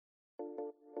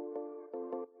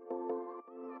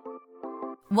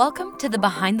Welcome to the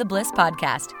Behind the Bliss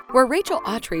podcast, where Rachel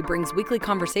Autry brings weekly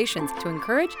conversations to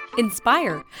encourage,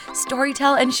 inspire,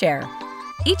 storytell, and share.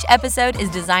 Each episode is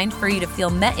designed for you to feel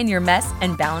met in your mess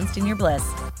and balanced in your bliss.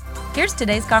 Here's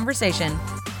today's conversation.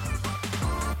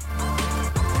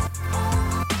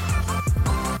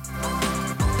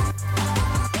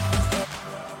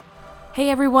 Hey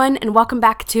everyone, and welcome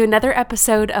back to another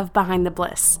episode of Behind the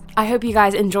Bliss. I hope you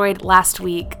guys enjoyed last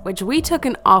week, which we took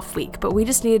an off week, but we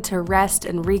just needed to rest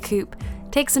and recoup,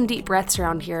 take some deep breaths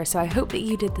around here, so I hope that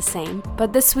you did the same.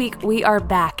 But this week we are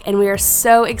back, and we are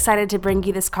so excited to bring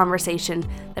you this conversation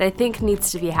that I think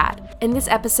needs to be had. In this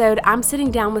episode, I'm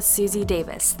sitting down with Susie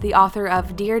Davis, the author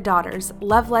of Dear Daughters,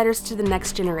 Love Letters to the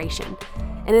Next Generation.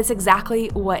 And it's exactly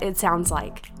what it sounds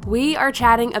like. We are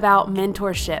chatting about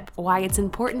mentorship, why it's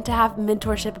important to have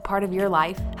mentorship a part of your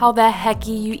life, how the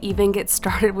hecky you even get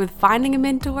started with finding a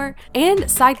mentor, and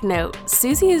side note,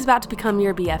 Susie is about to become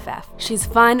your BFF. She's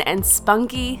fun and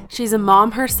spunky, she's a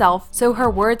mom herself, so her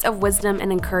words of wisdom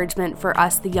and encouragement for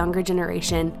us, the younger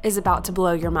generation, is about to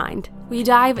blow your mind. We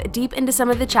dive deep into some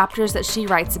of the chapters that she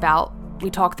writes about. We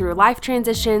talk through life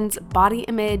transitions, body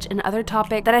image, and other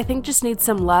topics that I think just need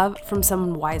some love from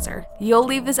someone wiser. You'll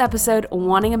leave this episode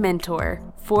wanting a mentor,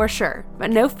 for sure.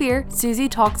 But no fear, Susie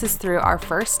talks us through our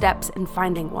first steps in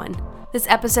finding one. This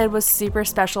episode was super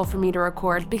special for me to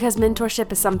record because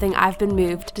mentorship is something I've been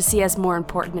moved to see as more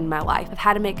important in my life. I've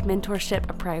had to make mentorship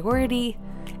a priority,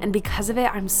 and because of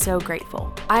it, I'm so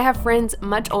grateful. I have friends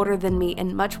much older than me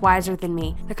and much wiser than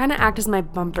me that kind of act as my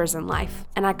bumpers in life,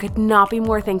 and I could not be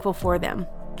more thankful for them.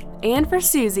 And for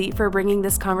Susie for bringing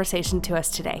this conversation to us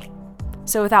today.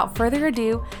 So without further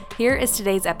ado, here is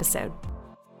today's episode.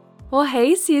 Well,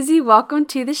 hey Susie, welcome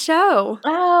to the show.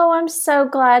 Oh, I'm so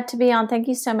glad to be on. Thank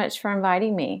you so much for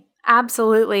inviting me.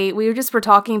 Absolutely. We were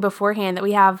talking beforehand that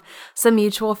we have some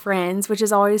mutual friends, which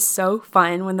is always so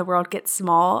fun when the world gets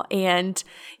small and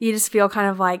you just feel kind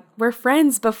of like we're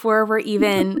friends before we're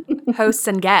even hosts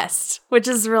and guests, which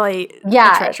is really a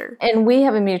treasure. And we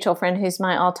have a mutual friend who's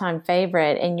my all-time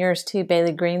favorite, and yours too,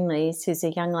 Bailey Greenlees, who's a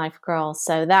Young Life girl.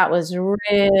 So that was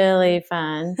really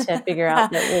fun to figure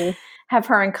out that we have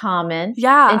her in common.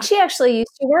 Yeah. And she actually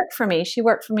used to work for me. She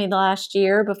worked for me the last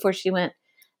year before she went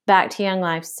back to Young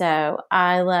Life. So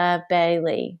I love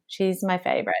Bailey. She's my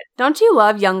favorite. Don't you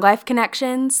love Young Life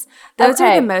connections? Those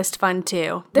are the most fun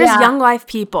too. There's Young Life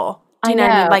people. Do you know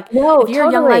what I mean? Like, if you're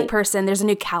a Young Life person, there's a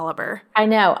new caliber. I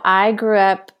know. I grew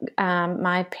up,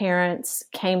 my parents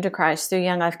came to Christ through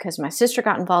Young Life because my sister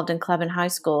got involved in club in high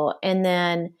school. And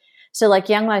then, so like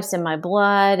Young Life's in my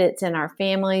blood. It's in our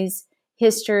family's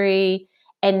history.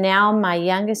 And now my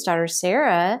youngest daughter,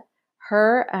 Sarah,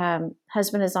 her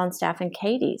husband is on staff in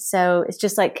Katie. So it's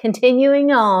just like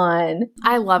continuing on.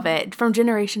 I love it. From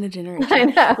generation to generation. I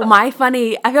know. Well, I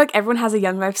feel like everyone has a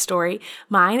Young Life story.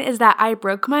 Mine is that I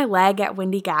broke my leg at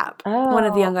Windy Gap, one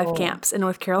of the Young Life camps in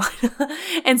North Carolina.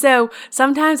 And so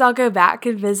sometimes I'll go back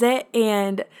and visit,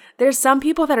 and there's some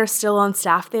people that are still on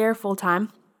staff there full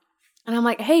time. And I'm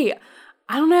like, hey,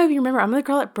 I don't know if you remember, I'm the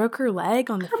girl that broke her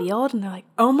leg on the field. And they're like,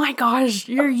 oh my gosh,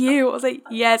 you're you. I was like,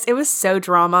 yes, it was so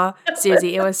drama,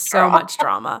 Susie. It was so much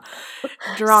drama.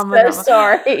 Drama.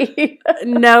 Sorry.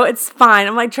 No, it's fine.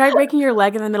 I'm like, try breaking your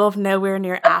leg in the middle of nowhere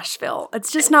near Asheville.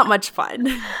 It's just not much fun.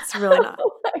 It's really not.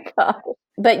 Oh my God.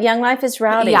 But Young Life is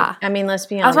rowdy. Yeah. I mean, let's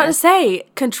be honest. I was about to say,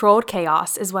 controlled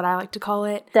chaos is what I like to call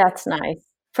it. That's nice.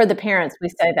 For the parents, we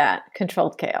say that.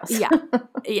 Controlled chaos. Yeah.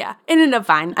 Yeah. It ended up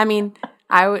fine. I mean,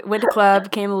 I went to club,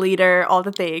 became a leader, all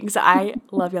the things. I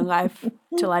love Young Life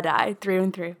till I die, through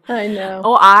and through. I know.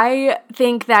 Oh, I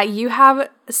think that you have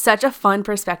such a fun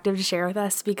perspective to share with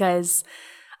us because,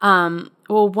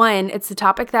 one, it's the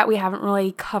topic that we haven't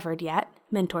really covered yet,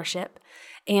 mentorship,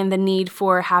 and the need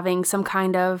for having some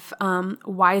kind of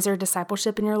wiser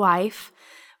discipleship in your life.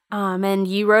 And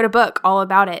you wrote a book all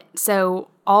about it. So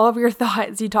all of your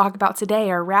thoughts you talk about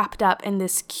today are wrapped up in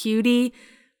this cutie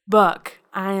book.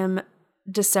 I am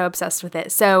just so obsessed with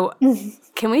it. So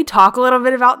can we talk a little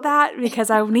bit about that? Because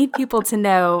I need people to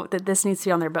know that this needs to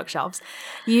be on their bookshelves.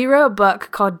 You wrote a book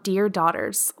called Dear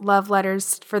Daughters, Love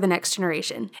Letters for the Next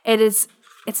Generation. It's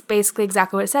basically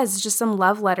exactly what it says. It's just some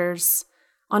love letters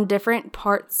on different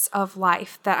parts of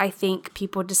life that I think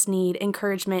people just need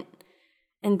encouragement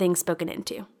and things spoken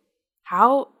into.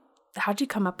 How'd you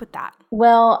come up with that?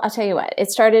 Well, I'll tell you what,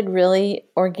 it started really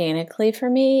organically for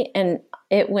me, and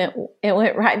it went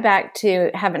right back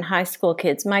to having high school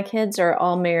kids. My kids are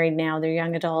all married now. They're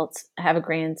young adults. I have a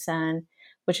grandson,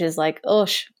 which is like, oh,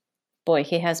 boy,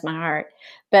 he has my heart.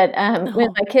 But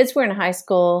when my kids were in high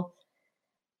school,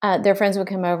 their friends would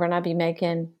come over and I'd be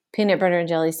making peanut butter and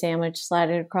jelly sandwich, slide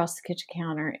it across the kitchen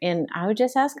counter. And I would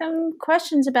just ask them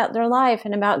questions about their life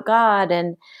and about God.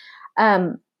 And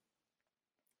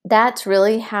that's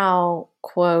really how,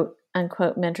 quote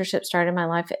unquote, mentorship started in my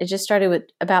life. It just started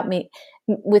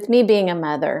with me being a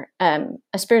mother, a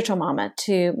spiritual mama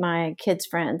to my kids'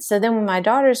 friends. So then when my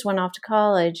daughters went off to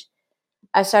college,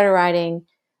 I started writing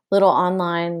little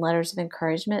online letters of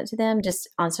encouragement to them just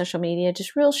on social media,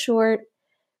 just real short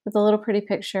with a little pretty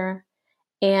picture.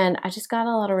 And I just got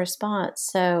a lot of response.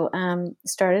 So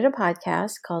started a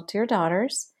podcast called Dear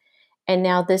Daughters. And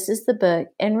now this is the book.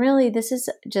 And really, this is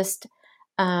just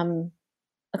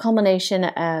a culmination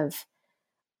of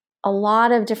a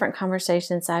lot of different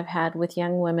conversations I've had with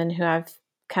young women who I've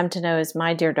come to know as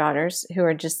my dear daughters, who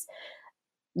are just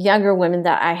younger women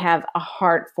that I have a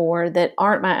heart for, that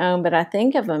aren't my own, but I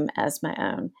think of them as my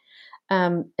own.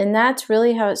 And that's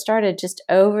really how it started, just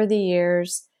over the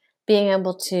years, being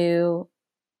able to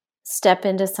step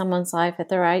into someone's life at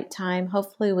the right time,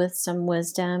 hopefully with some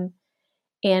wisdom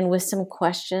and with some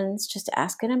questions, just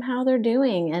asking them how they're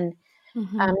doing. And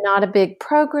not a big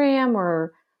program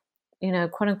or,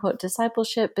 quote unquote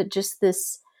discipleship, but just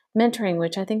this mentoring,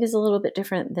 which I think is a little bit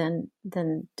different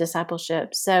than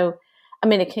discipleship. So, I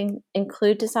mean, it can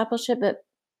include discipleship, but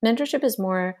mentorship is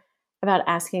more about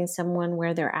asking someone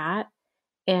where they're at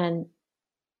and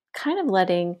kind of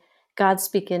letting God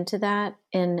speak into that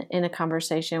in a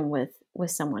conversation with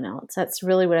someone else. That's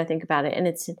really what I think about it. And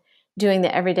it's doing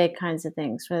the everyday kinds of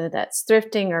things, whether that's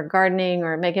thrifting or gardening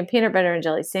or making peanut butter and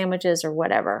jelly sandwiches or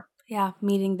whatever. Yeah,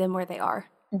 meeting them where they are.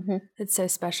 Mm-hmm. It's so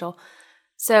special.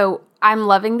 So I'm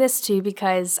loving this too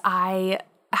because I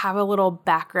have a little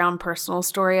background personal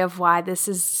story of why this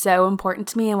is so important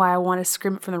to me and why I want to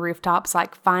scream it from the rooftops,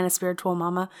 like find a spiritual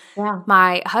mama. Yeah.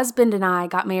 My husband and I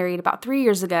got married about 3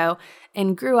 years ago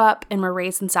and grew up and were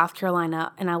raised in South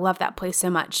Carolina. And I love that place so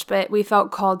much. But we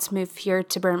felt called to move here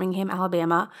to Birmingham,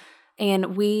 Alabama.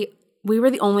 And we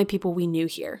were the only people we knew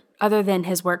here other than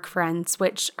his work friends,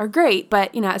 which are great.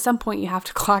 But, at some point you have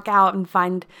to clock out and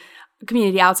find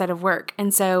community outside of work.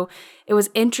 And so it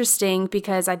was interesting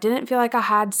because I didn't feel like I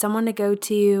had someone to go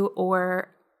to or,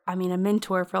 a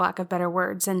mentor for lack of better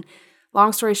words. And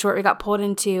long story short, we got pulled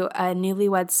into a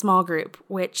newlywed small group,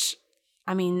 which,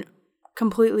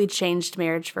 completely changed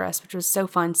marriage for us, which was so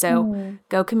fun. So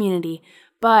go community.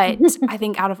 But I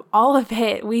think out of all of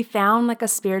it, we found like a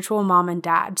spiritual mom and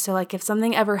dad. So like if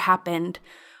something ever happened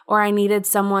or I needed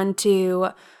someone to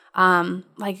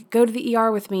go to the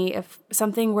ER with me if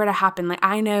something were to happen, like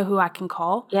I know who I can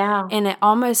call. Yeah. And it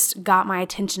almost got my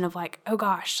attention of like, oh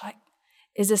gosh, like,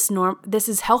 is this this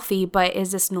is healthy, but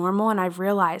is this normal? And I've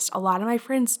realized a lot of my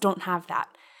friends don't have that.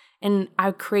 And I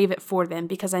crave it for them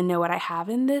because I know what I have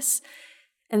in this.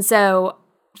 And so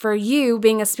for you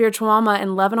being a spiritual mama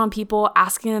and loving on people,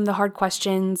 asking them the hard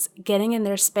questions, getting in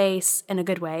their space in a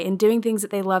good way and doing things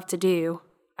that they love to do,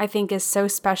 I think is so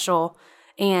special.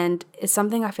 And it's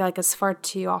something I feel like is far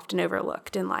too often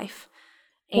overlooked in life.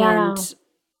 Yeah. And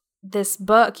this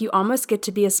book, you almost get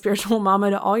to be a spiritual mama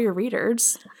to all your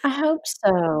readers. I hope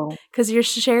so. Because you're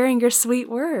sharing your sweet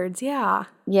words. Yeah.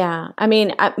 Yeah.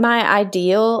 My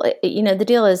ideal, the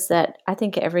deal is that I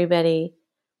think everybody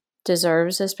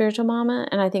deserves a spiritual mama.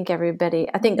 And I think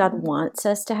God wants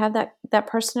us to have that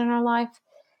person in our life.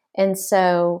 And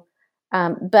so,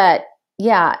 but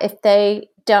yeah, if they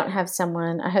don't have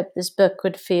someone, I hope this book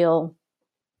would feel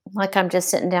like I'm just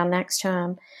sitting down next to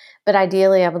them. But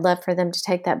ideally, I would love for them to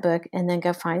take that book and then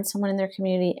go find someone in their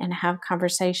community and have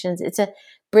conversations. It's a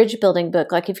bridge building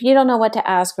book. Like if you don't know what to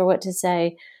ask or what to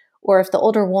say, or if the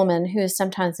older woman who is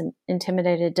sometimes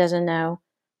intimidated doesn't know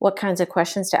what kinds of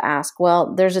questions to ask,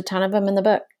 well, there's a ton of them in the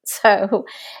book. So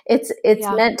it's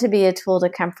meant to be a tool to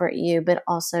comfort you, but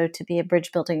also to be a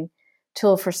bridge building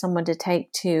tool for someone to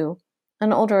take to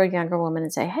an older or younger woman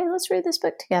and say, hey, let's read this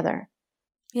book together.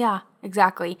 Yeah,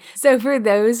 exactly. So for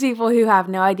those people who have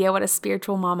no idea what a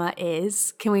spiritual mama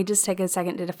is, can we just take a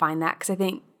second to define that? Because I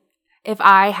think if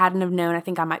I hadn't have known, I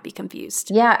think I might be confused.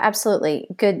 Yeah, absolutely.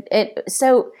 Good.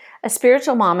 So a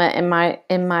spiritual mama in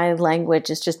my language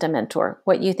is just a mentor,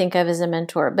 what you think of as a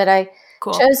mentor. But I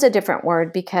chose a different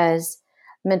word because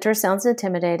mentor sounds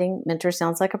intimidating. Mentor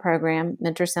sounds like a program.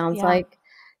 Mentor sounds like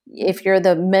if you're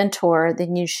the mentor,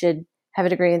 then you should have a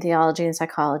degree in theology and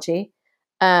psychology.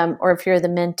 Or if you're the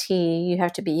mentee, you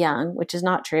have to be young, which is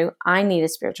not true. I need a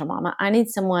spiritual mama. I need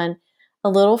someone a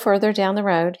little further down the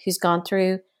road who's gone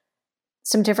through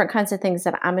some different kinds of things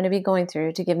that I'm going to be going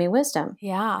through to give me wisdom.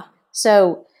 Yeah.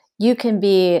 So you can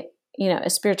be, a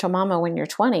spiritual mama when you're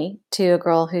 20 to a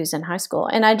girl who's in high school.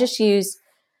 And I just use,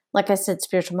 like I said,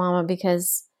 spiritual mama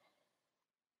because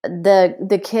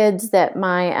the kids that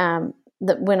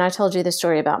when I told you the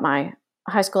story about my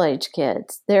high school age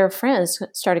kids, their friends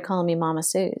started calling me Mama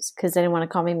Suze because they didn't want to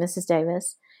call me Mrs.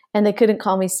 Davis, and they couldn't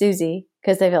call me Susie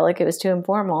because they felt like it was too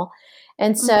informal.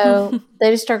 And so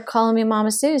they just started calling me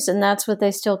Mama Suze, and that's what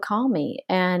they still call me.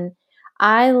 And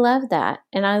I love that.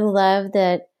 And I love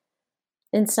that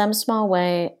in some small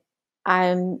way,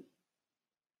 I'm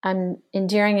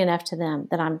endearing enough to them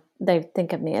that they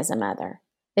think of me as a mother.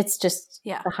 It's just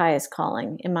the highest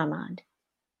calling in my mind.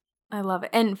 I love it.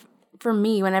 And for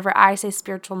me, whenever I say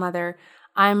spiritual mother,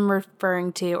 I'm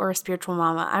referring to, or spiritual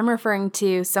mama, I'm referring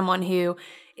to someone who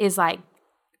is like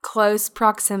close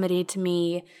proximity to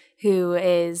me, who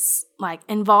is like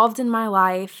involved in my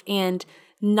life and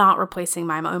not replacing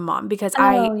my own mom, because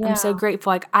I am so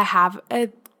grateful. Like I have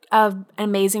an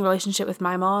amazing relationship with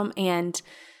my mom, and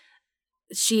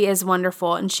she is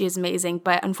wonderful and she is amazing,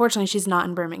 but unfortunately she's not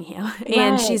in Birmingham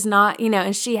and she's not,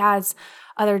 and she has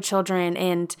other children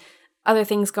and other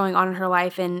things going on in her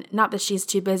life, and not that she's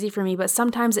too busy for me, but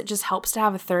sometimes it just helps to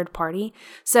have a third party.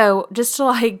 So just to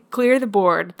like clear the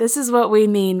board, this is what we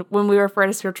mean when we refer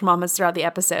to spiritual mamas throughout the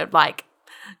episode. Like,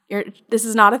 this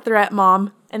is not a threat,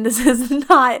 Mom, and this is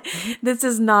not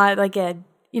like a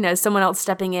someone else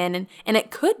stepping in, and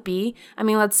it could be, I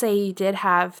mean, let's say you did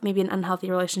have maybe an unhealthy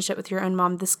relationship with your own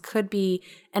mom. This could be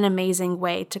an amazing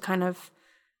way to kind of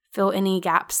fill any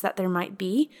gaps that there might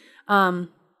be.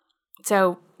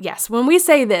 So yes, when we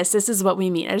say this is what we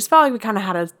mean. I just felt like we kind of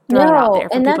had to throw it out there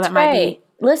for people that might be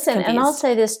Listen, confused. And I'll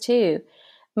say this too.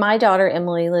 My daughter,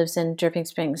 Emily, lives in Dripping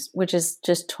Springs, which is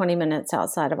just 20 minutes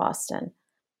outside of Austin.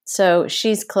 So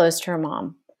she's close to her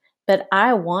mom. But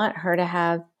I want her to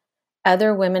have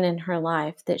other women in her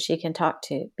life that she can talk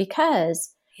to,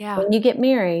 because when you get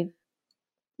married,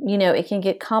 it can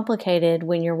get complicated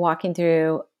when you're walking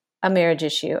through a marriage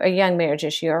issue, a young marriage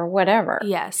issue, or whatever.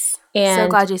 Yes. And so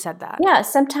glad you said that. Yeah.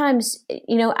 Sometimes,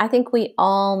 I think we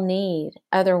all need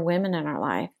other women in our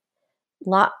life,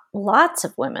 lots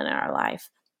of women in our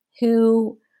life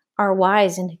who are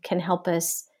wise and can help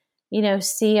us,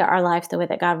 see our life the way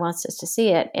that God wants us to see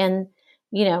it. And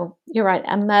you're right.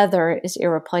 A mother is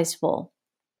irreplaceable.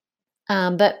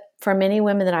 But for many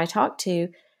women that I talk to,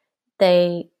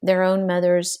 their own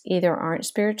mothers either aren't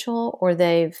spiritual, or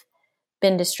they've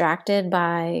been distracted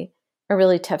by a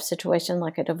really tough situation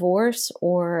like a divorce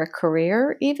or a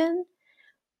career even.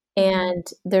 And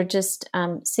they're just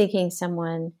seeking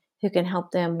someone who can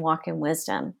help them walk in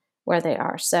wisdom where they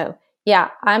are. So yeah,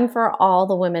 I'm for all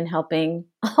the women helping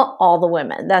all the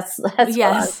women. That's what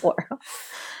I'm for.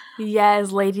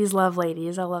 Yes, ladies love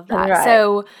ladies. I love that. Right.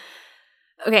 So,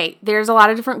 okay, there's a lot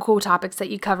of different cool topics that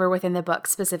you cover within the book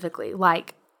specifically,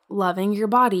 like loving your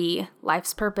body,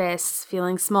 life's purpose,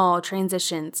 feeling small,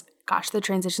 transitions. Gosh, the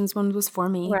transitions one was for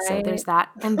me. Right. So there's that.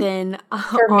 And then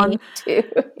on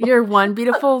your one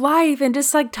beautiful life, and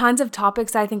just like tons of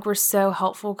topics I think were so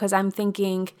helpful, because I'm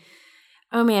thinking,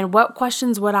 oh man, what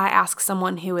questions would I ask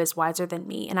someone who is wiser than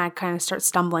me? And I kind of start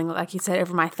stumbling, like you said,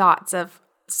 over my thoughts of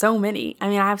so many. I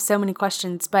mean, I have so many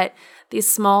questions, but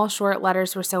these small, short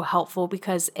letters were so helpful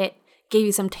because it gave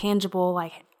you some tangible,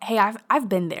 like, hey, I've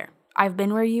been there. I've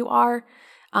been where you are.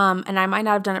 And I might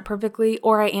not have done it perfectly,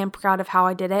 or I am proud of how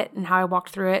I did it and how I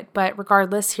walked through it. But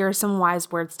regardless, here are some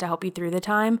wise words to help you through the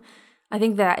time. I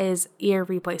think that is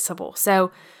irreplaceable.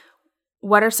 So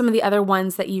what are some of the other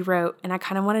ones that you wrote? And I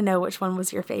kind of want to know which one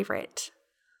was your favorite.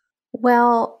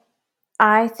 Well,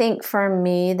 I think for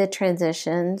me, the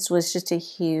transitions was just a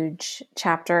huge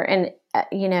chapter. And,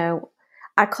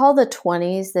 I call the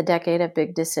 20s the decade of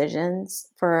big decisions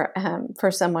for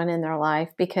someone in their life,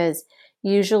 because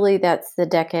usually that's the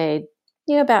decade,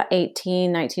 about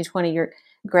 18, 19, 20, you're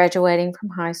graduating from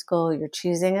high school, you're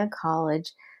choosing a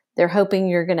college. They're hoping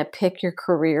you're going to pick your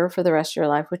career for the rest of your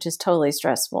life, which is totally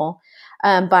stressful,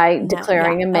 by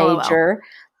declaring a major.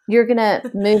 You're going to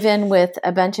move in with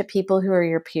a bunch of people who are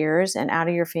your peers and out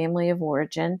of your family of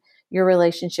origin. Your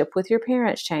relationship with your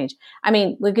parents change. I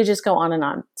mean, we could just go on and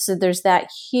on. So there's that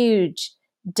huge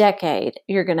decade.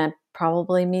 You're going to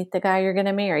probably meet the guy you're going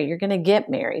to marry. You're going to get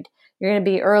married. You're going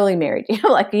to be early married.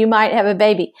 Like you might have a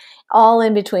baby. All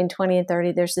in between 20 and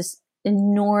 30, there's this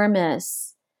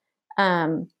enormous,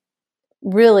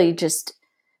 really just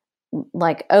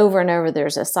like over and over,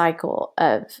 there's a cycle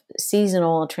of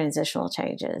seasonal transitional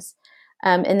changes.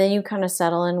 And then you kind of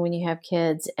settle in when you have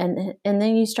kids, and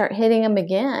then you start hitting them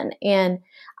again. And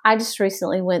I just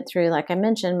recently went through, like I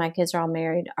mentioned, my kids are all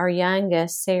married. Our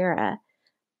youngest, Sarah,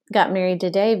 got married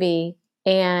to Davey.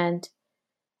 And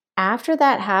after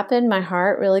that happened, my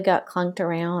heart really got clunked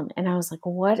around. And I was like,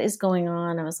 what is going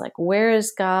on? I was like, where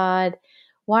is God?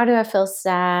 Why do I feel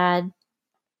sad?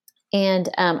 And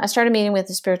I started meeting with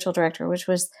the spiritual director, which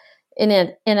was,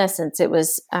 in essence, it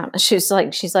was, she's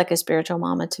like a spiritual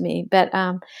mama to me. But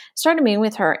started meeting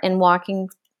with her and walking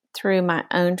through my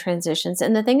own transitions.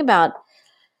 And the thing about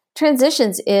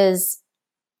transitions is,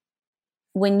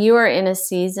 when you are in a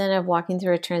season of walking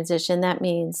through a transition, that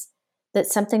means that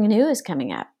something new is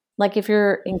coming up. Like if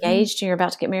you're engaged and you're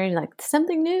about to get married, like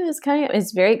something new is coming up.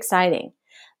 It's very exciting.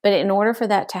 But in order for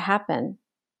that to happen,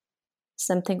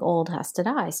 something old has to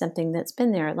die, something that's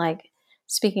been there. Like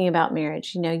speaking about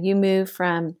marriage, you move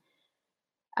from,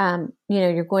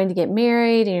 you're going to get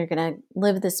married and you're going to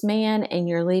live with this man and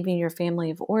you're leaving your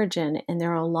family of origin. And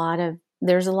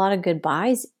there's a lot of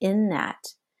goodbyes in that.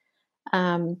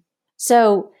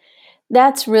 So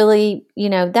that's really,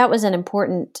 that was an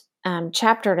important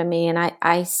chapter to me. And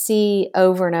I see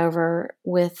over and over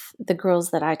with the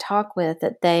girls that I talk with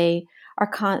that they are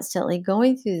constantly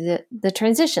going through the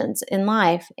transitions in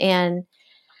life. And,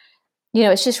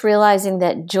 it's just realizing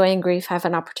that joy and grief have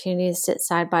an opportunity to sit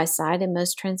side by side in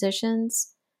most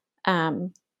transitions,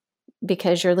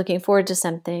 because you're looking forward to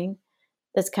something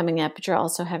that's coming up, but you're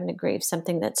also having to grieve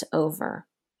something that's over.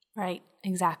 Right.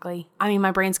 Exactly. I mean,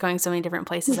 my brain's going so many different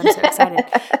places. I'm so excited.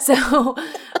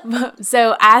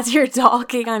 So as you're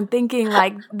talking, I'm thinking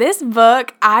like this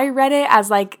book, I read it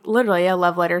as like literally a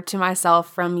love letter to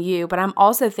myself from you, but I'm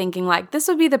also thinking like this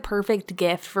would be the perfect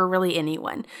gift for really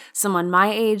anyone. Someone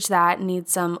my age that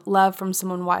needs some love from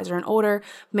someone wiser and older,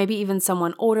 maybe even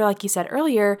someone older, like you said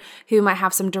earlier, who might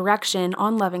have some direction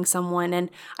on loving someone. And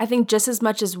I think just as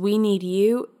much as we need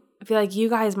you, I feel like you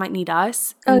guys might need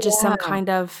us and just some kind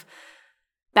of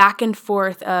back and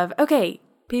forth of, okay,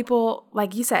 people,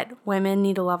 like you said, women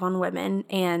need to love on women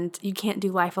and you can't do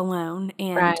life alone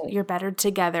and you're better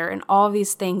together, and all of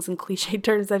these things and cliche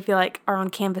terms I feel like are on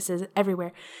canvases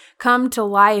everywhere come to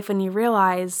life when you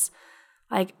realize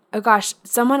like, oh gosh,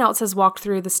 someone else has walked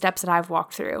through the steps that I've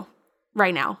walked through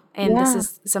right now. And this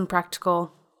is some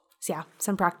practical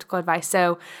advice.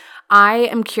 So I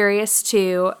am curious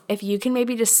too, if you can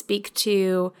maybe just speak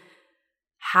to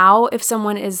how, if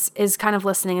someone is kind of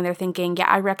listening and they're thinking,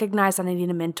 I recognize that I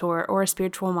need a mentor or a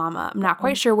spiritual mama. I'm not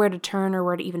quite sure where to turn or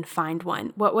where to even find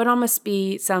one. What would almost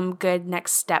be some good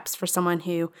next steps for someone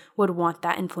who would want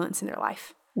that influence in their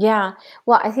life? Yeah.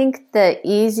 Well, I think the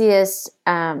easiest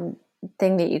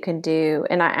thing that you can do,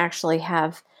 and I actually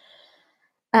have,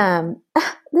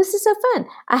 this is so fun.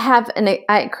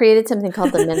 I created something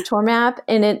called the Mentor Map,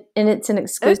 and it's an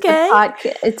exclusive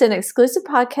it's an exclusive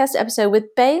podcast episode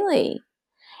with Bailey.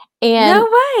 And no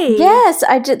way. Yes,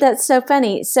 I did. That's so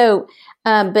funny. So,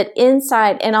 but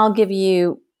inside, and I'll give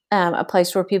you a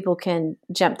place where people can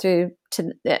jump through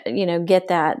to, get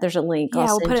that. There's a link. Yeah,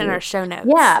 we'll put it in our show notes.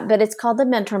 Yeah, but it's called the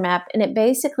Mentor Map, and it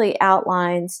basically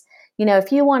outlines,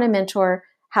 if you want a mentor,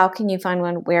 how can you find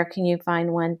one? Where can you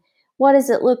find one? What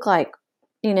does it look like?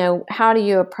 How do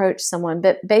you approach someone?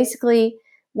 But basically,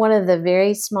 one of the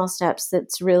very small steps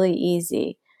that's really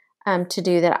easy to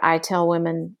do that I tell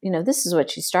women, this is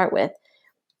what you start with.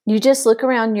 You just look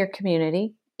around your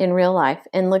community in real life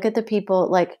and look at the people,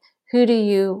 like, who do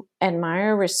you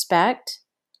admire, respect?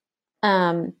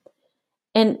 And,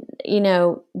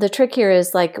 the trick here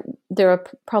is like, there are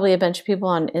probably a bunch of people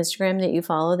on Instagram that you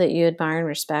follow that you admire and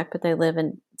respect, but they live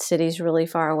in cities really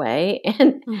far away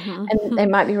and they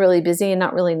might be really busy and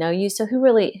not really know you. So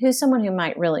who's someone who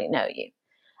might really know you?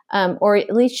 Or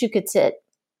at least you could sit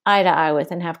eye to eye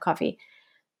with and have coffee.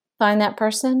 Find that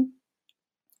person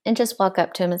and just walk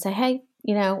up to him and say, hey,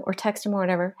 or text him or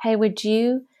whatever. Hey, would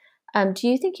you, do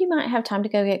you think you might have time to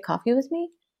go get coffee with me?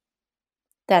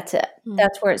 That's it.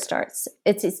 That's where it starts.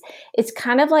 It's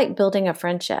kind of like building a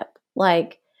friendship.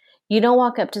 Like, you don't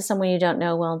walk up to someone you don't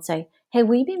know well and say, hey,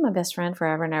 will you be my best friend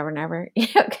forever and ever and ever?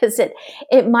 Because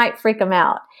it might freak them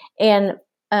out. And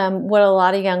what a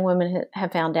lot of young women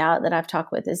have found out that I've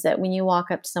talked with is that when you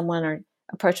walk up to someone or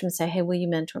approach them and say, hey, will you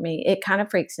mentor me? It kind of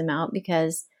freaks them out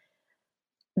because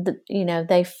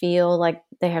they feel like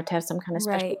they have to have some kind of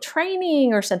special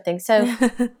training or something. So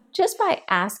just by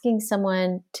asking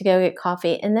someone to go get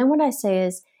coffee, and then what I say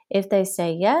is, if they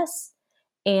say yes,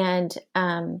 and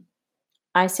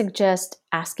I suggest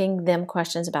asking them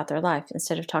questions about their life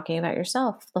instead of talking about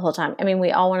yourself the whole time. I mean,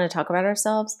 we all want to talk about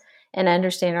ourselves and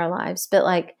understand our lives, but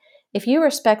like, if you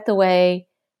respect the way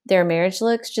their marriage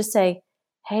looks, just say,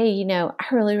 hey, I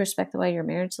really respect the way your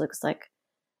marriage looks. Like,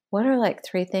 what are like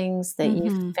 3 things that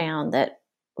you've found that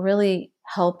really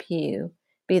help you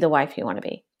be the wife you want to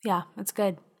be? Yeah, that's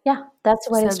good. Yeah, that's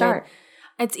the way to start.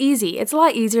 Good. It's easy. It's a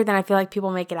lot easier than I feel like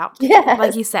people make it out to. Yes.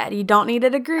 Like you said, you don't need a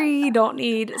degree. You don't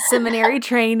need seminary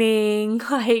training,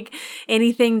 like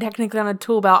anything technically on a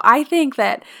tool belt. I think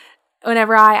that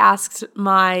whenever I asked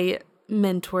my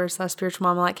mentor / spiritual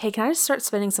mom, like, hey, can I just start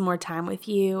spending some more time with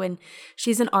you? And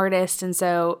she's an artist, and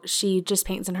so she just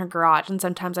paints in her garage, and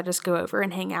sometimes I just go over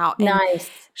and hang out. And Nice.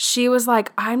 she was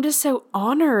like, I'm just so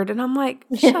honored. And I'm like,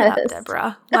 shut up, Yes.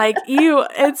 Deborah. Like,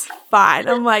 it's fine.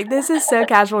 I'm like, this is so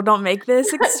casual. Don't make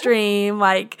this extreme.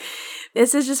 Like,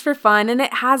 this is just for fun. And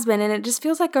it has been, and it just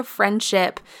feels like a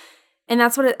friendship. And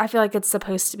that's what I feel like it's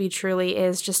supposed to be truly,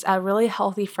 is just a really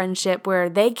healthy friendship where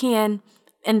they can,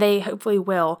 and they hopefully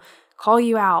will, call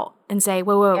you out and say,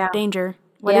 whoa, Yeah. danger.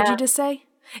 What did Yeah. you just say?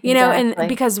 You know, and Exactly.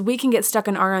 because we can get stuck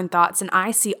in our own thoughts, and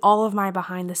I see all of my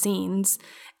behind the scenes,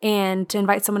 and to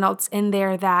invite someone else in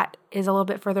there that is a little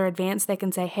bit further advanced, they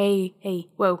can say, hey,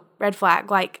 whoa, red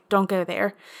flag, like, don't go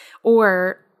there.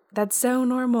 Or that's so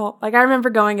normal. Like, I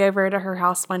remember going over to her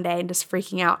house one day and just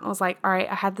freaking out. And I was like, all right,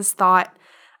 I had this thought.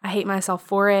 I hate myself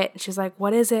for it. And she's like,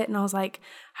 what is it? And I was like,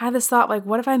 I had this thought, like,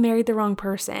 what if I married the wrong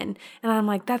person? And I'm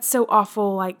like, that's so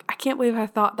awful. Like, I can't believe I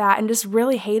thought that, and just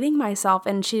really hating myself.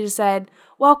 And she just said,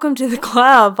 welcome to the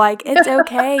club. Like, it's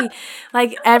okay.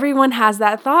 Like, everyone has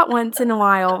that thought once in a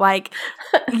while. Like,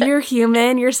 you're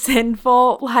human, you're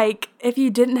sinful. Like, if you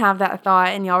didn't have that thought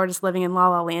and y'all were just living in La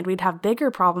La Land, we'd have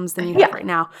bigger problems than you have right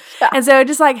now. Yeah. And so it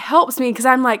just like helps me, because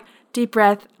I'm like, deep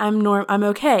breath, I'm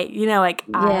okay. You know, like,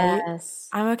 Yes.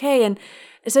 I'm okay. And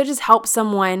so it just helps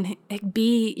someone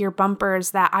be your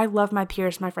bumpers that I love my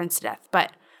peers, my friends to death,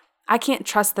 but I can't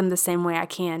trust them the same way I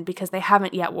can, because they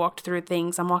haven't yet walked through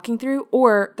things I'm walking through,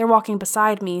 or they're walking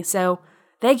beside me. So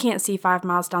they can't see 5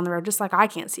 miles down the road, just like I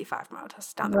can't see 5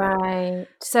 miles down the road. Right.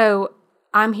 So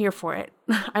I'm here for it.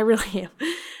 I really am.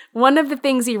 One of the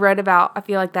things he wrote about, I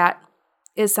feel like that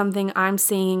is something I'm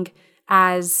seeing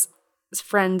as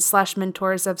friends /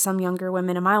 mentors of some younger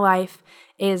women in my life,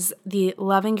 is the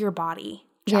loving your body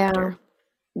chapter.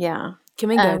 Yeah. Can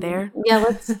we go there? Yeah,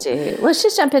 let's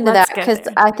just jump into that, because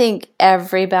I think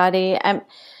everybody, I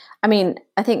mean,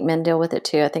 I think men deal with it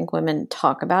too. I think women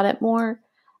talk about it more.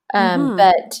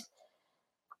 But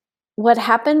what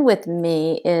happened with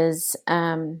me is,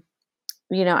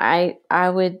 you know, I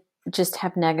would just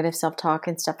have negative self-talk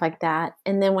and stuff like that.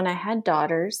 And then when I had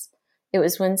daughters, it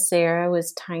was when Sarah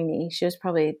was tiny. She was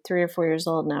probably 3 or 4 years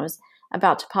old, and I was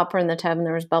about to pop her in the tub, and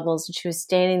there was bubbles, and she was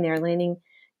standing there leaning,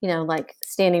 you know, like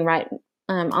standing right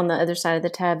on the other side of the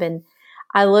tub. And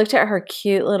I looked at her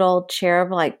cute little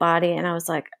cherub-like body, and I was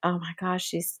like, oh my gosh,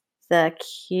 she's the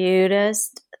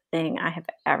cutest thing I have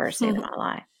ever seen in my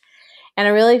life. And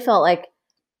I really felt like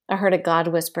I heard a God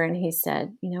whisper, and he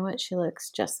said, you know what? She looks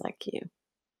just like you.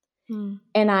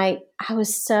 And I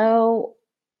was so,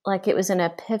 like, it was an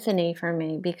epiphany for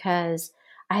me, because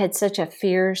I had such a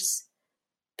fierce,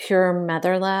 pure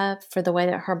mother love for the way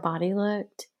that her body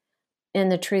looked.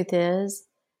 And the truth is,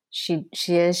 she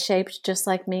is shaped just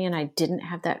like me, and I didn't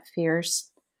have that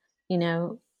fierce, you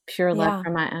know, pure love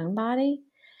for my own body.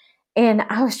 And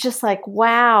I was just like,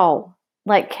 wow,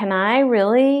 like, can I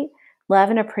really love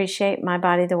and appreciate my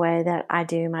body the way that I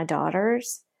do my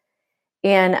daughters?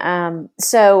 And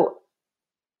so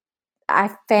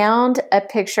I found a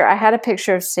picture. I had a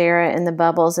picture of Sarah in the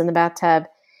bubbles in the bathtub,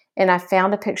 and I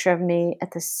found a picture of me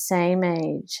at the same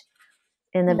age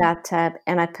in the bathtub,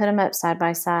 and I put them up side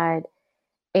by side,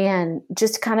 and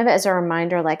just kind of as a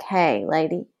reminder, like, hey,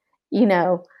 lady, you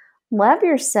know, love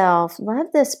yourself, love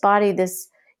this body.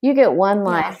 You get one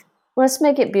life. Let's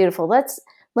make it beautiful. Let's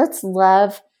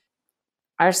love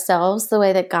ourselves the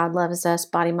way that God loves us,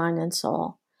 body, mind, and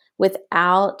soul,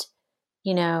 without,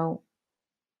 you know,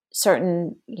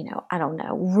 certain, you know, I don't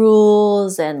know,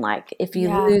 rules, and like, if you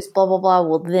lose blah, blah, blah,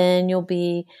 well, then you'll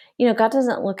be, you know, God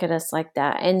doesn't look at us like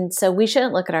that. And so we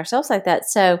shouldn't look at ourselves like that.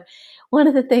 So one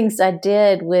of the things I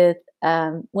did with,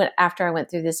 after I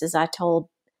went through this, is I told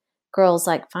girls,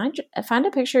 like, find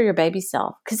a picture of your baby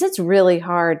self, because it's really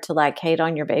hard to like hate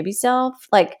on your baby self.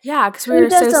 Like, because we were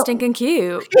so stinking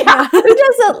cute. Yeah, who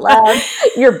doesn't love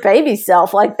your baby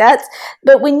self? Like,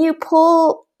 but when you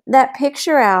pull that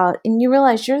picture out and you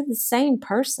realize you're the same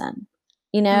person,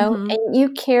 you know, and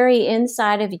you carry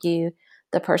inside of you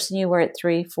the person you were at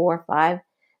 3, 4, 5,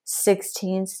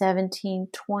 16, 17,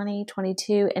 20,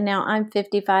 22, and now I'm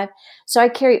 55. So I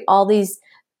carry all these,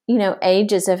 you know,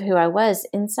 ages of who I was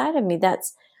inside of me.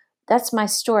 That's my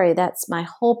story. That's my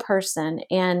whole person.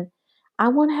 And I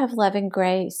want to have love and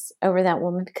grace over that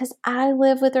woman, because I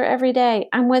live with her every day.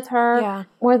 I'm with her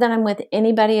more than I'm with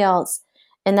anybody else.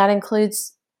 And that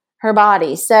includes her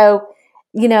body. So,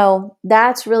 you know,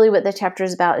 that's really what the chapter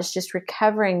is about, is just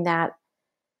recovering that,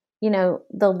 you know,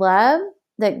 the love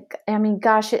that, I mean,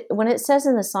 gosh, when it says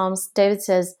in the Psalms, David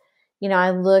says, you know,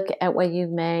 I look at what you've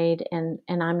made and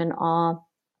I'm in awe.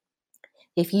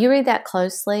 If you read that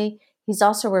closely, he's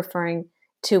also referring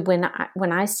to when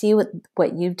I see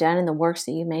what you've done and the works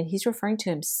that you made, he's referring to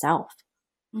himself.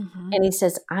 Mm-hmm. And he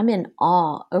says, I'm in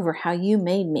awe over how you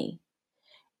made me.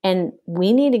 And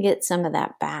we need to get some of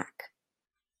that back.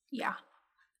 Yeah,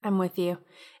 I'm with you.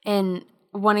 And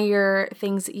one of your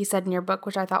things that you said in your book,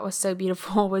 which I thought was so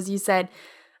beautiful, was you said,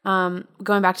 going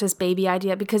back to this baby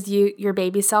idea, because your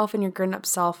baby self and your grown-up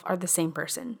self are the same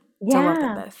person. To love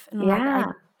them both. And like, I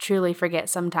truly forget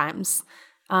sometimes.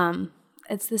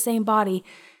 It's the same body.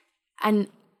 And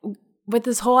with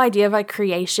this whole idea of like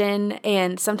creation,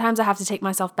 and sometimes I have to take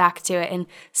myself back to it. And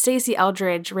Stacey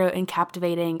Eldridge wrote in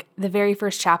Captivating, the very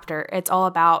first chapter, it's all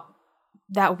about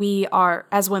that we are,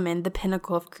 as women, the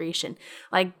pinnacle of creation.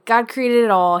 Like, God created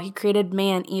it all. He created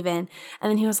man even.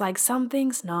 And then he was like,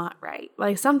 something's not right.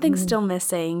 Like, something's still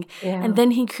missing. Yeah. And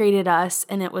then he created us,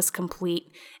 and it was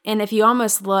complete. And if you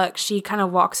almost look, she kind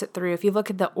of walks it through. If you look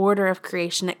at the order of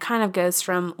creation, it kind of goes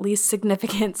from least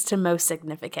significance to most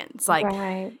significance. Like,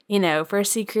 Right. you know,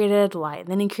 first he created light,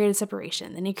 then he created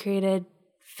separation, then he created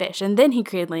fish, and then he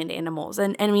created land animals.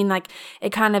 And I mean, like,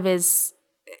 it kind of is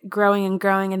growing and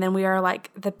growing, and then we are like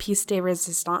the piece de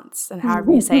resistance, and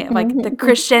however you say it, like the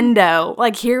crescendo,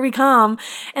 like here we come.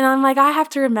 And I'm like, I have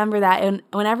to remember that. And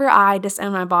whenever I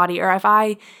disown my body, or if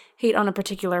I hate on a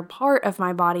particular part of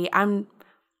my body, I'm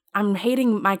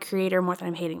hating my creator more than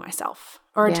I'm hating myself,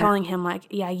 or telling him like,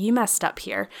 yeah, you messed up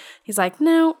here. He's like,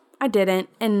 no, I didn't.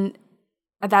 And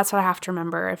that's what I have to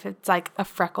remember. If it's like a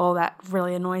freckle that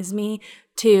really annoys me,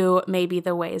 to maybe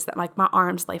the ways that like my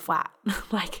arms lay flat,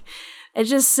 like, it's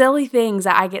just silly things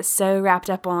that I get so wrapped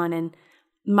up on. And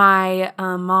my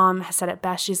mom has said it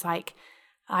best. She's like,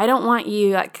 I don't want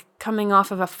you like coming off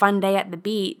of a fun day at the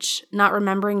beach, not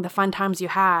remembering the fun times you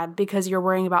had because you're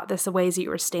worrying about the ways that you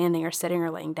were standing or sitting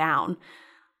or laying down.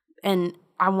 And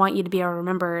I want you to be able to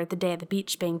remember the day at the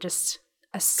beach being just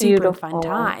a super fun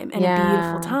time and a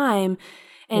beautiful time.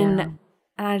 And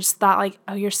and I just thought like,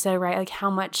 oh, you're so right. Like,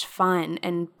 how much fun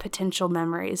and potential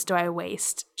memories do I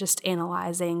waste just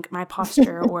analyzing my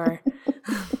posture or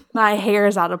my hair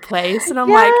is out of place? And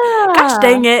I'm like, gosh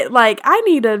dang it. Like, I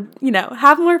need to,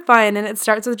 have more fun. And it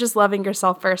starts with just loving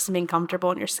yourself first and being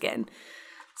comfortable in your skin.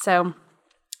 So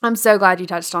I'm so glad you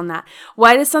touched on that.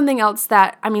 What is something else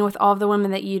that, I mean, with all of the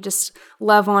women that you just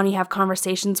love on, you have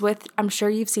conversations with, I'm sure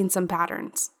you've seen some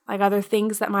patterns, like other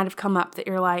things that might have come up that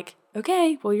you're like,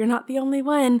 okay, well, you're not the only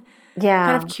one. Yeah.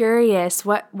 Kind of curious,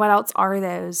 what else are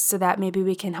those, so that maybe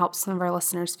we can help some of our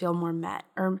listeners feel more met,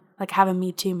 or like have a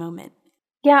Me Too moment.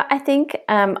 Yeah, I think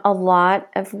a lot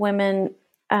of women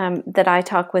that I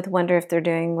talk with wonder if they're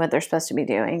doing what they're supposed to be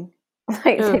doing.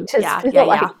 Like, they just feel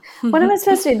like, what am I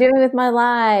supposed to be doing with my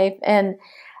life? And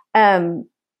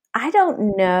I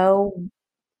don't know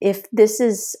if this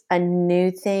is a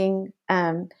new thing.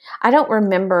 I don't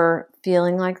remember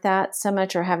feeling like that so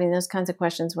much, or having those kinds of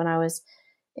questions when I was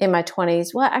in my 20s.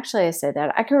 Well, actually, I say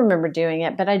that. I can remember doing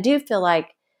it, but I do feel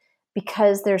like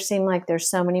because there seem like there's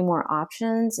so many more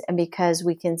options, and because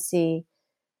we can see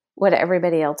what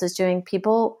everybody else is doing,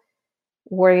 people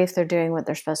worry if they're doing what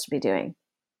they're supposed to be doing.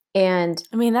 And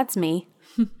I mean, that's me.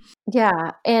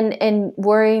 yeah. And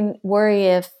worry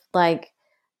if like,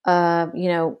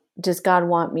 does God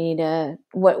want me to,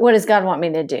 what does God want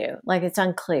me to do? Like, it's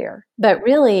unclear. But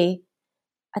really,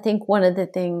 I think one of the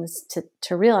things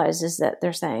to realize is that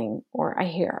they're saying, or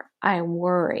I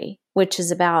worry, which is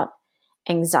about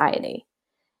anxiety.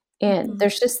 And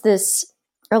there's just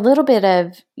a little bit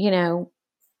of,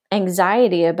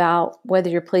 anxiety about whether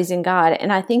you're pleasing God.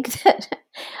 And I think that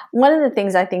one of the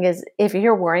things I think is, if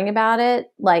you're worrying about it,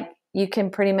 like, you can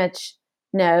pretty much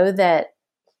know that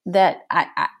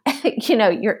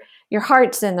your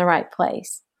heart's in the right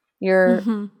place. You're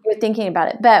thinking about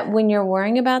it. But when you're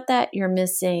worrying about that, you're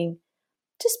missing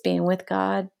just being with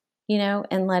God,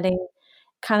 and letting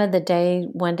kind of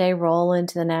one day roll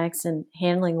into the next, and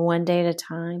handling one day at a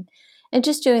time, and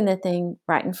just doing the thing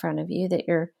right in front of you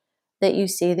that you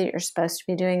see that you're supposed to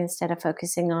be doing, instead of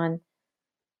focusing on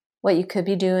what you could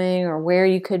be doing or where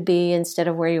you could be instead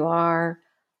of where you are.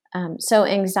 So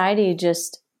anxiety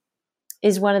just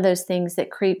is one of those things that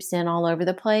creeps in all over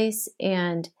the place.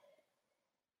 And,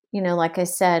 like I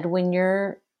said, when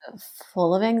you're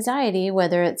full of anxiety,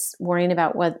 whether it's worrying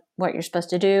about what you're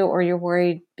supposed to do, or you're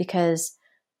worried because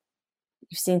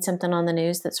you've seen something on the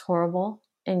news that's horrible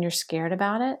and you're scared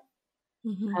about it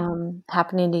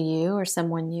happening to you or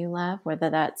someone you love,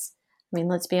 whether that's,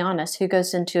 let's be honest, who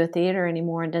goes into a theater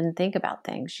anymore and doesn't think about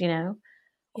things,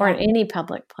 or in any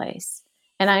public place?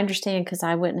 And I understand, because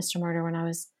I witnessed a murder when I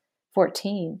was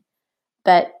 14.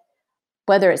 But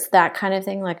whether it's that kind of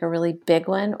thing, like a really big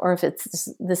one, or if it's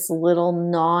this little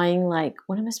gnawing, like,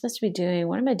 what am I supposed to be doing?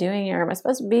 What am I doing here? Am I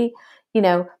supposed to be,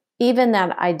 even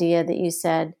that idea that you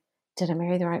said, did I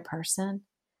marry the right person?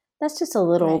 That's just a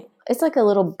little, Right. It's like a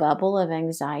little bubble of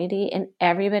anxiety, and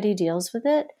everybody deals with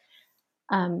it.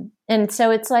 And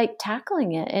so it's like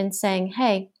tackling it and saying,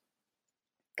 hey,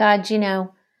 God,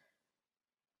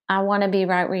 I want to be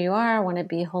right where you are. I want to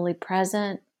be wholly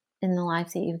present in the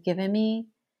life that you've given me.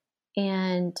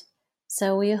 And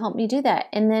so will you help me do that?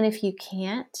 And then if you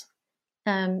can't,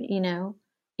 and you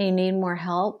need more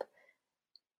help,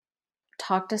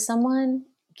 talk to someone,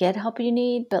 get help you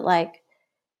need. But like,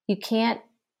 you can't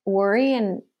worry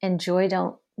and joy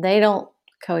don't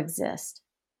coexist.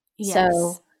 Yes.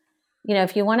 So,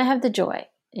 if you want to have the joy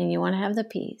and you want to have the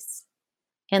peace,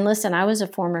 and listen, I was a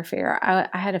former fear.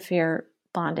 I had a fear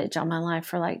bondage on my life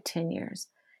for like 10 years.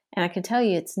 And I can tell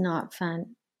you it's not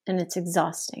fun and it's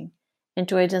exhausting. And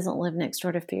joy doesn't live next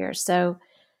door to fear. So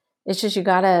it's just, you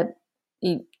gotta,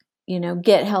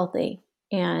 get healthy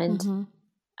and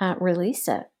release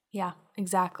it. Yeah,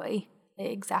 exactly.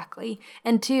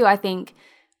 And two, I think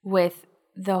with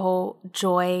the whole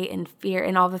joy and fear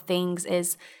and all the things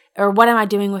is, or what am I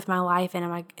doing with my life? And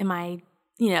am I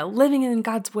living in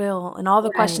God's will, and all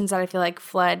the questions that I feel like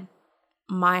flood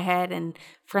my head and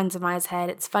friends of mine's head.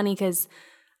 It's funny because,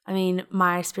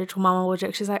 my spiritual mama will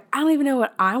joke. She's like, I don't even know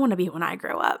what I want to be when I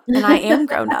grow up. And I am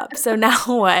grown up. So now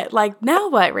what? Like, now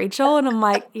what, Rachel? And I'm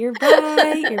like, you're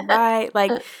right.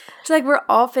 Like, she's like, we're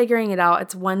all figuring it out.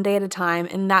 It's one day at a time.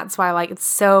 And that's why, like, it's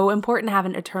so important to have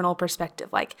an eternal perspective.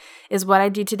 Like, is what I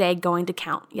do today going to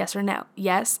count? Yes or no?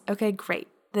 Yes. Okay, great.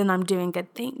 Then I'm doing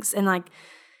good things. And like,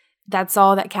 that's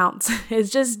all that counts,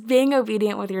 is just being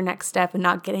obedient with your next step and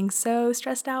not getting so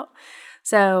stressed out.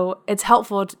 So it's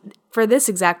helpful for this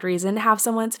exact reason to have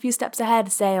someone that's a few steps ahead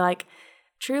to say, like,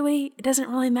 truly, it doesn't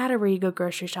really matter where you go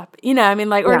grocery shopping,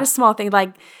 or just small things,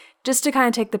 like, just to kind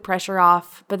of take the pressure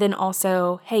off. But then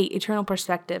also, hey, eternal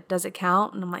perspective, does it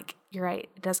count? And I'm like, you're right,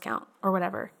 it does count, or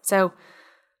whatever. So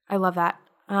I love that.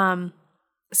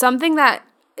 Something that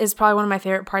is probably one of my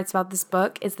favorite parts about this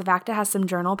book is the fact it has some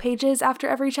journal pages after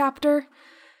every chapter.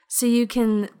 So you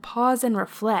can pause and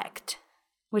reflect,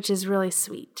 which is really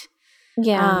sweet.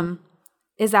 Yeah.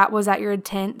 Was that your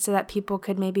intent, so that people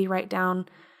could maybe write down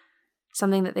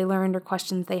something that they learned or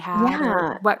questions they had? Yeah.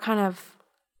 Or what kind of,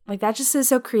 like, that just is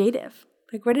so creative.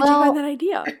 Like, where did you find that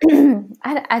idea?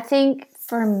 I think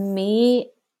for me,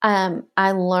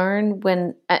 I learned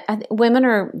when women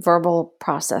are verbal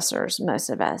processors, most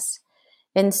of us.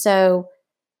 And so,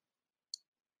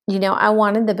 I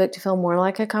wanted the book to feel more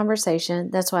like a conversation.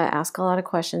 That's why I ask a lot of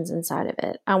questions inside of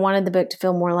it. I wanted the book to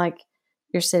feel more like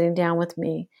you're sitting down with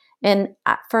me. And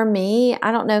for me,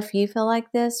 I don't know if you feel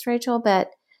like this, Rachel, but,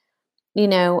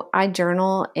 I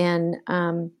journal, and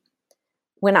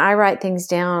when I write things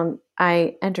down,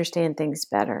 I understand things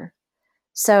better.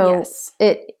 So Yes.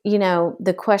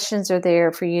 the questions are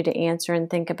there for you to answer and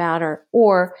think about,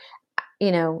 or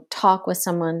talk with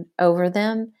someone over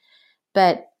them.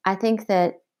 But I think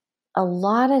that a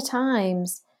lot of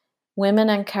times women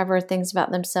uncover things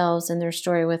about themselves and their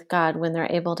story with God when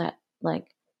they're able to, like,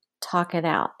 talk it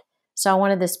out. So I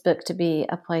wanted this book to be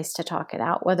a place to talk it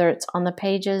out, whether it's on the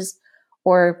pages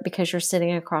or because you're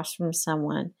sitting across from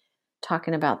someone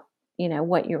talking about,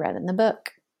 what you read in the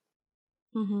book.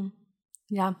 Mm-hmm.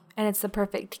 Yeah. And it's the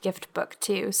perfect gift book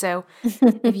too. So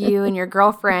if you and your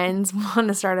girlfriends want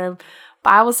to start a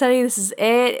Bible study, this is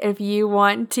it. If you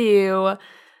want to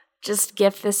just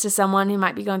gift this to someone who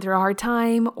might be going through a hard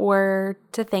time, or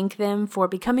to thank them for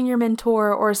becoming your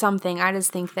mentor or something, I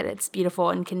just think that it's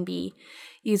beautiful and can be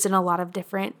used in a lot of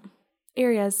different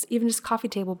areas, even just coffee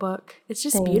table book. It's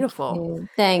just beautiful.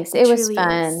 Thanks. It was truly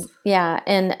fun. is. Yeah.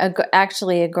 And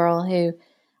actually a girl who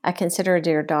I consider a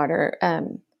dear daughter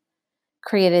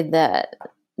created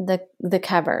the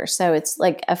cover. So it's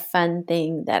like a fun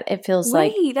thing that it feels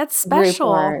like that's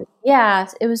special. group work. Yeah,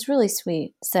 it was really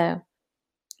sweet. So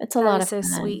it's a lot of fun. That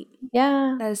is so sweet.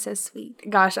 Yeah. That is so sweet.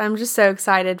 Gosh, I'm just so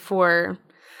excited for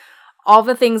all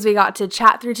the things we got to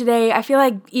chat through today. I feel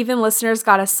like even listeners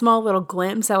got a small little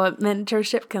glimpse of what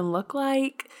mentorship can look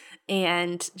like,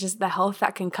 and just the health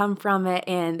that can come from it.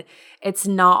 And it's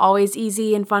not always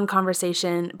easy and fun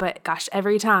conversation, but gosh,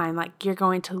 every time, like, you're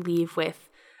going to leave with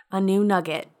a new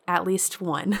nugget, at least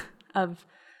one, of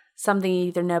something you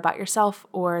either know about yourself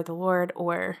or the Lord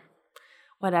or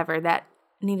whatever that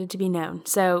needed to be known.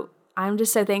 So I'm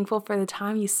just so thankful for the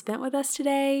time you spent with us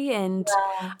today. And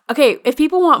okay, if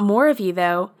people want more of you,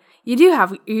 though, you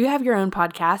have your own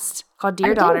podcast called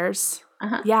Dear Daughters.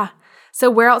 Uh-huh. Yeah.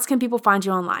 So where else can people find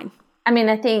you online? I mean,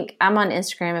 I think I'm on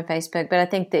Instagram and Facebook, but I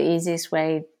think the easiest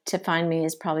way to find me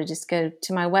is probably just go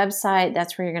to my website.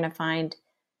 That's where you're going to find,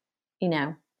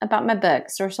 about my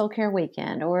books or Soul Care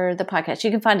Weekend or the podcast.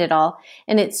 You can find it all.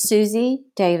 And it's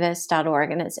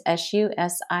SusieDavis.org, and it's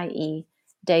SUSIE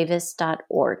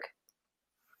Davis.org.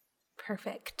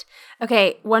 Perfect.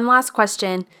 Okay, one last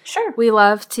question. Sure. We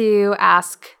love to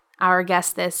ask our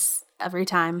guests this every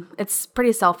time. It's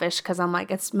pretty selfish because I'm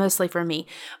like, it's mostly for me.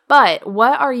 But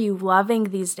what are you loving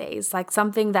these days? Like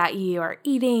something that you are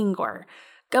eating or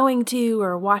going to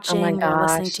or watching or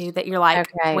listening to that you're like,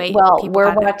 okay. Wait. Well,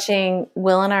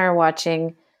 Will and I are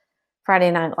watching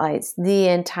Friday Night Lights, the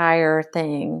entire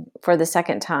thing for the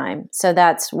second time. So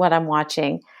that's what I'm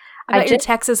watching. I bet your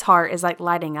Texas heart is like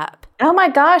lighting up. Oh my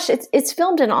gosh, it's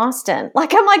filmed in Austin.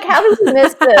 Like, I'm like, how did we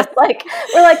miss this? Like,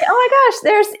 we're like, oh my gosh,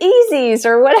 there's Easy's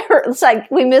or whatever. It's like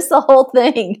we missed the whole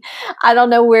thing. I don't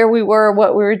know where we were,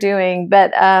 what we were doing,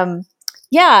 but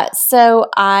yeah. So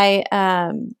I'm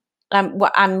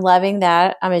loving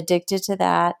that. I'm addicted to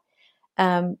that.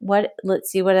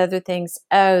 Let's see what other things.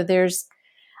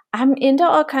 I'm into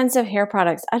all kinds of hair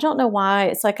products. I don't know why.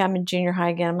 It's like I'm in junior high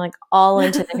again. I'm like all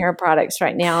into the hair products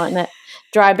right now, and the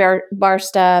dry bar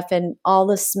stuff and all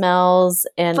the smells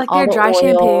and like all your the dry oils.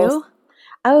 shampoo.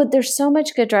 Oh, there's so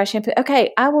much good dry shampoo.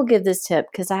 Okay, I will give this tip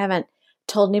because I haven't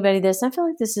told anybody this. And I feel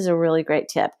like this is a really great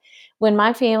tip. When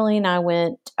my family and I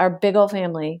our big old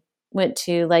family went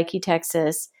to Leakey,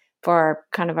 Texas for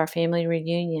our family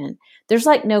reunion, there's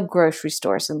like no grocery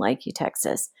stores in Leakey,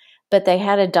 Texas, but they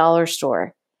had a dollar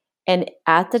store. And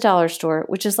at the dollar store,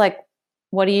 which is like,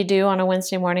 what do you do on a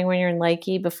Wednesday morning when you're in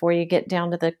Leakey before you get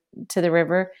down to the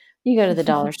river? You go to the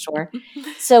dollar store.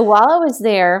 So while I was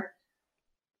there,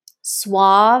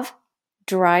 Suave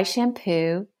dry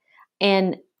shampoo,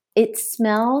 and it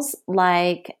smells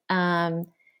like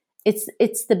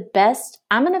it's the best.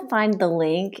 I'm going to find the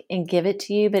link and give it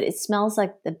to you, but it smells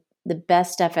like the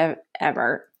best stuff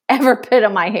ever put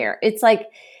on my hair. It's like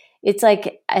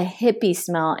a hippie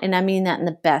smell, and I mean that in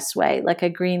the best way, like a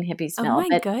green hippie smell. Oh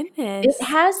my goodness! It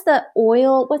has the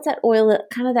oil. What's that oil?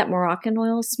 Kind of that Moroccan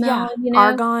oil smell. Yeah,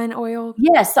 argan oil.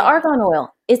 Yes, the argan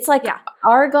oil. It's like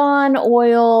argan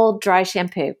oil dry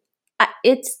shampoo.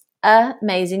 It's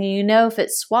amazing. If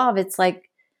it's Suave, it's like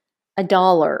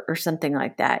 $1 or something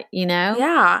like that.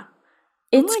 Yeah,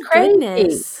 it's crazy.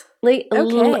 Goodness.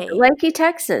 Leakey,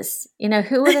 Texas.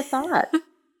 Who would have thought?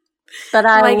 But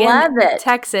I love it.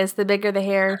 Texas, the bigger the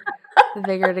hair, the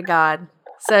bigger to God.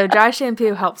 So dry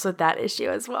shampoo helps with that issue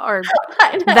as well, or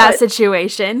that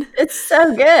situation. It's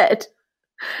so good.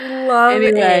 Love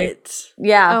it.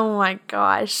 Yeah. Oh my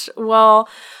gosh. Well,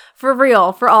 for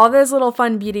real, for all those little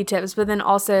fun beauty tips, but then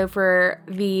also for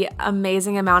the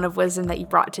amazing amount of wisdom that you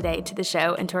brought today to the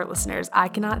show and to our listeners, I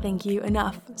cannot thank you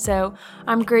enough. So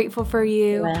I'm grateful for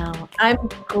you. Well, I'm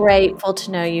grateful to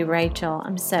know you, Rachel.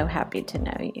 I'm so happy to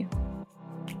know you.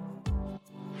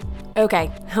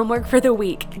 Okay, homework for the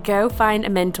week. Go find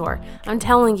a mentor. I'm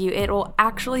telling you, it will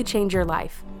actually change your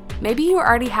life. Maybe you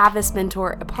already have this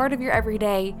mentor, a part of your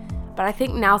everyday, but I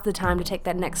think now's the time to take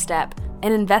that next step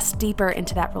and invest deeper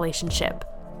into that relationship.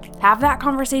 Have that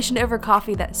conversation over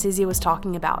coffee that Susie was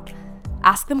talking about.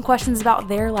 Ask them questions about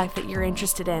their life that you're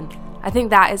interested in. I think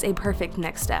that is a perfect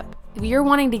next step. If you're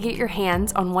wanting to get your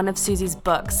hands on one of Susie's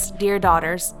books, Dear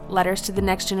Daughters, Letters to the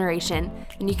Next Generation,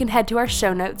 then you can head to our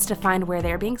show notes to find where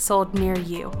they're being sold near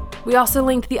you. We also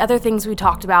linked the other things we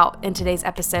talked about in today's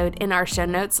episode in our show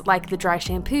notes, like the dry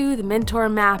shampoo, the mentor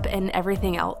map, and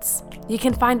everything else. You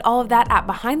can find all of that at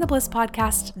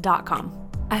BehindTheBlissPodcast.com.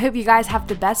 I hope you guys have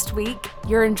the best week,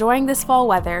 you're enjoying this fall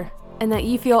weather, and that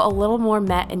you feel a little more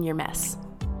met in your mess.